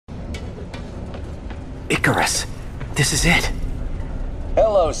Icarus. This is it.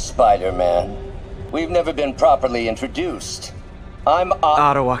 Hello, Spider-Man. We've never been properly introduced. I'm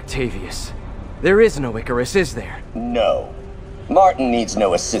Otto Octavius. There is no Icarus, is there? No. Martin needs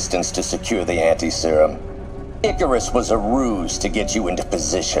no assistance to secure the anti-serum. Icarus was a ruse to get you into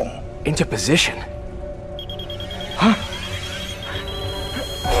position. Into position? Huh?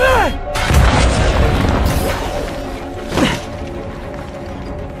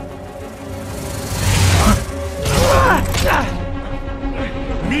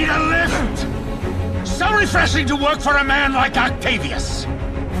 Need a lift? So refreshing to work for a man like Octavius.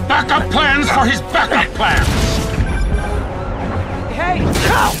 Backup plans for his backup plans. Hey!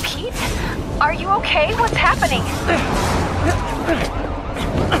 Pete? Are you okay? What's happening?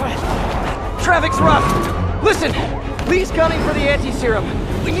 Traffic's rough. Listen, Lee's gunning for the anti-serum.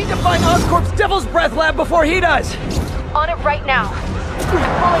 We need to find Oscorp's Devil's Breath lab before he does. On it right now.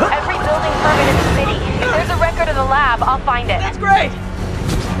 I'm pulling every building permit in the city. If there's a record of the lab, I'll find it. That's great!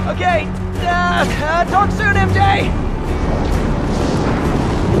 Okay, talk soon, MJ!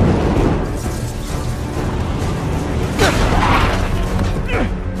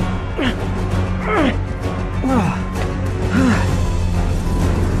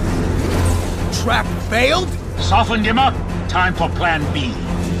 Trap failed? Softened him up. Time for plan B.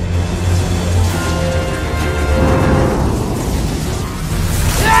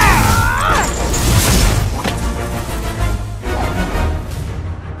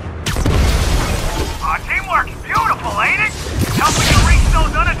 Our teamwork's beautiful, ain't it? Helping you reach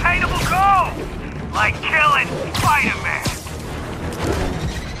those unattainable goals! Like killing Spider-Man.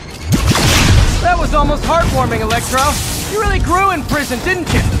 That was almost heartwarming, Electro. You really grew in prison,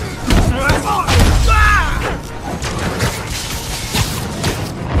 didn't you?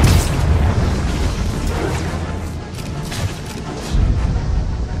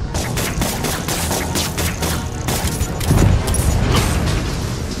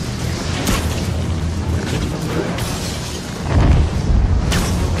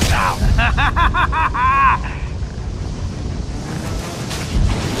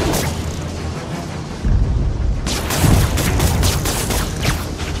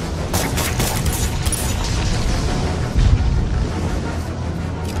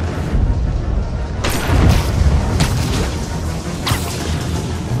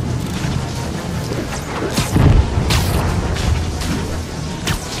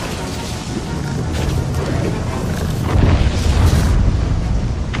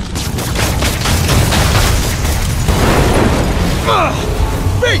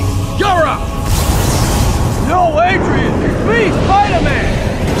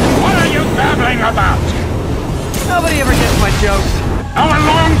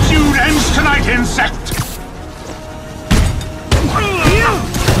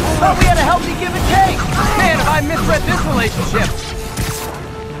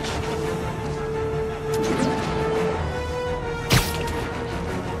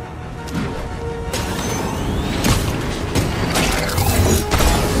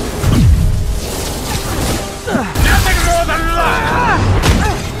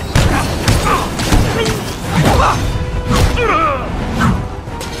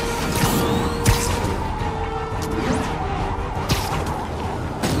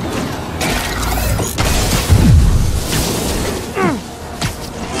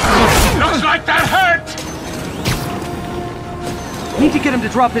 Need to get him to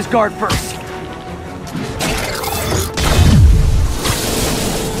drop his guard first.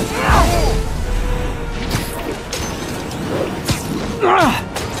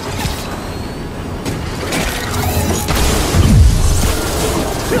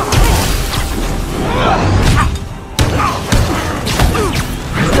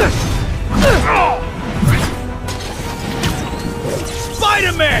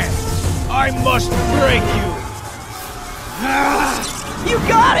 Spider-Man! I must break you! You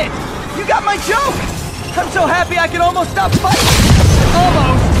got it! You got my joke! I'm so happy I can almost stop fighting!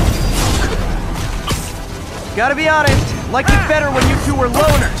 Almost! Gotta be honest, liked it better when you two were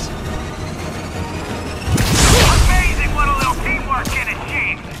loners. Amazing what a little teamwork can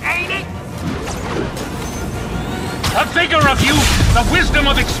achieve, ain't it? The vigor of youth, the wisdom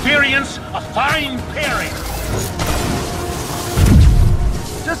of experience, a fine pairing.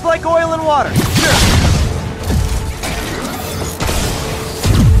 Just like oil and water. Sure.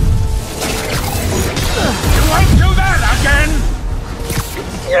 You won't do that again!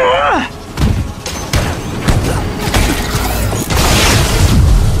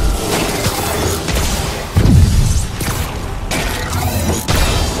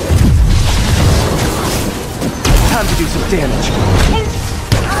 Time to do some damage.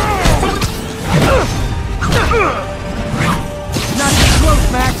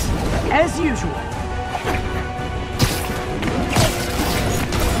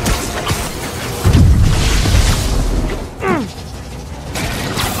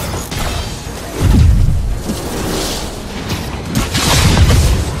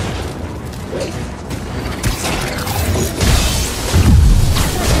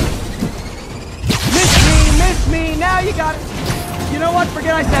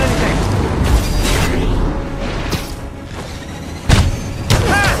 Forget I said anything.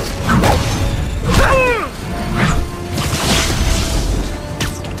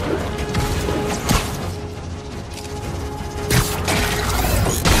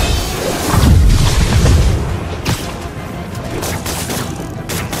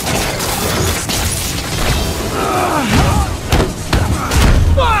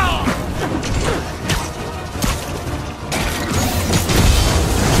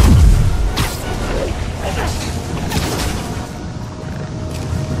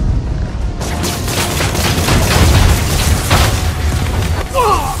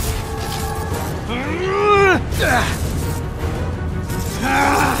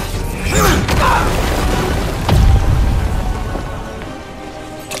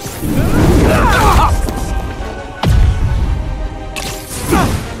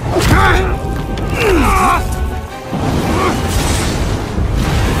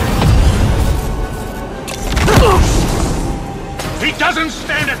 He doesn't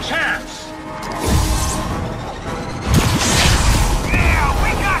stand a chance! Yeah, we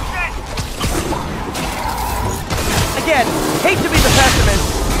got this! Again, hate to be the pessimist,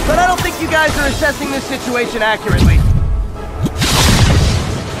 but I don't think you guys are assessing this situation accurately.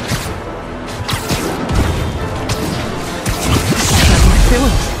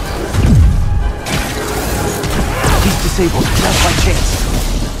 He's disabled. That's my chance.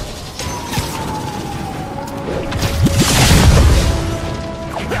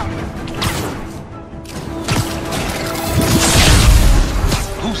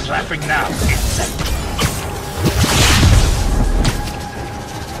 Who's laughing now?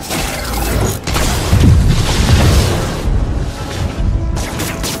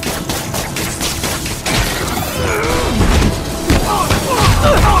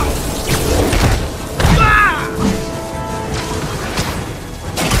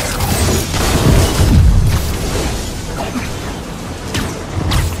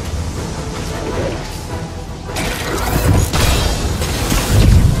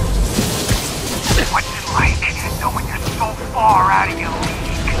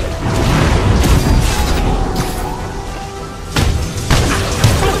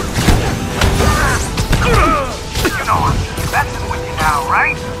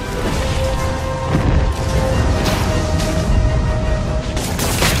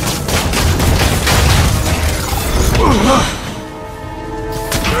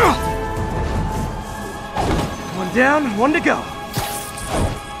 One down, one to go.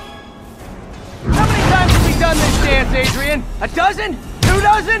 How many times have we done this dance, Adrian? A dozen? 2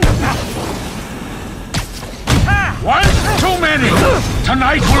 dozen? One's too many!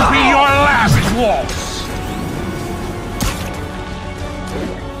 Tonight will be your last waltz!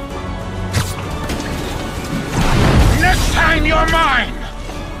 Next time you're mine!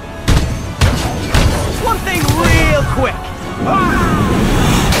 One thing real quick.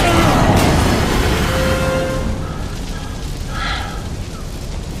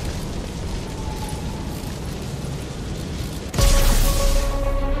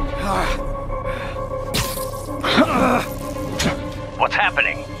 What's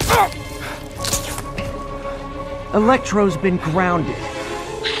happening? Electro's been grounded.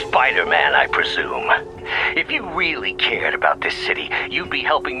 Spider-Man, I presume. If you really cared about this city, you'd be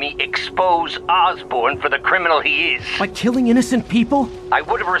helping me expose Osborn for the criminal he is. By killing innocent people? I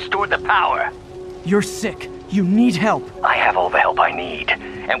would have restored the power. You're sick. You need help. I have all the help I need,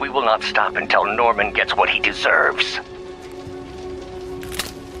 and we will not stop until Norman gets what he deserves.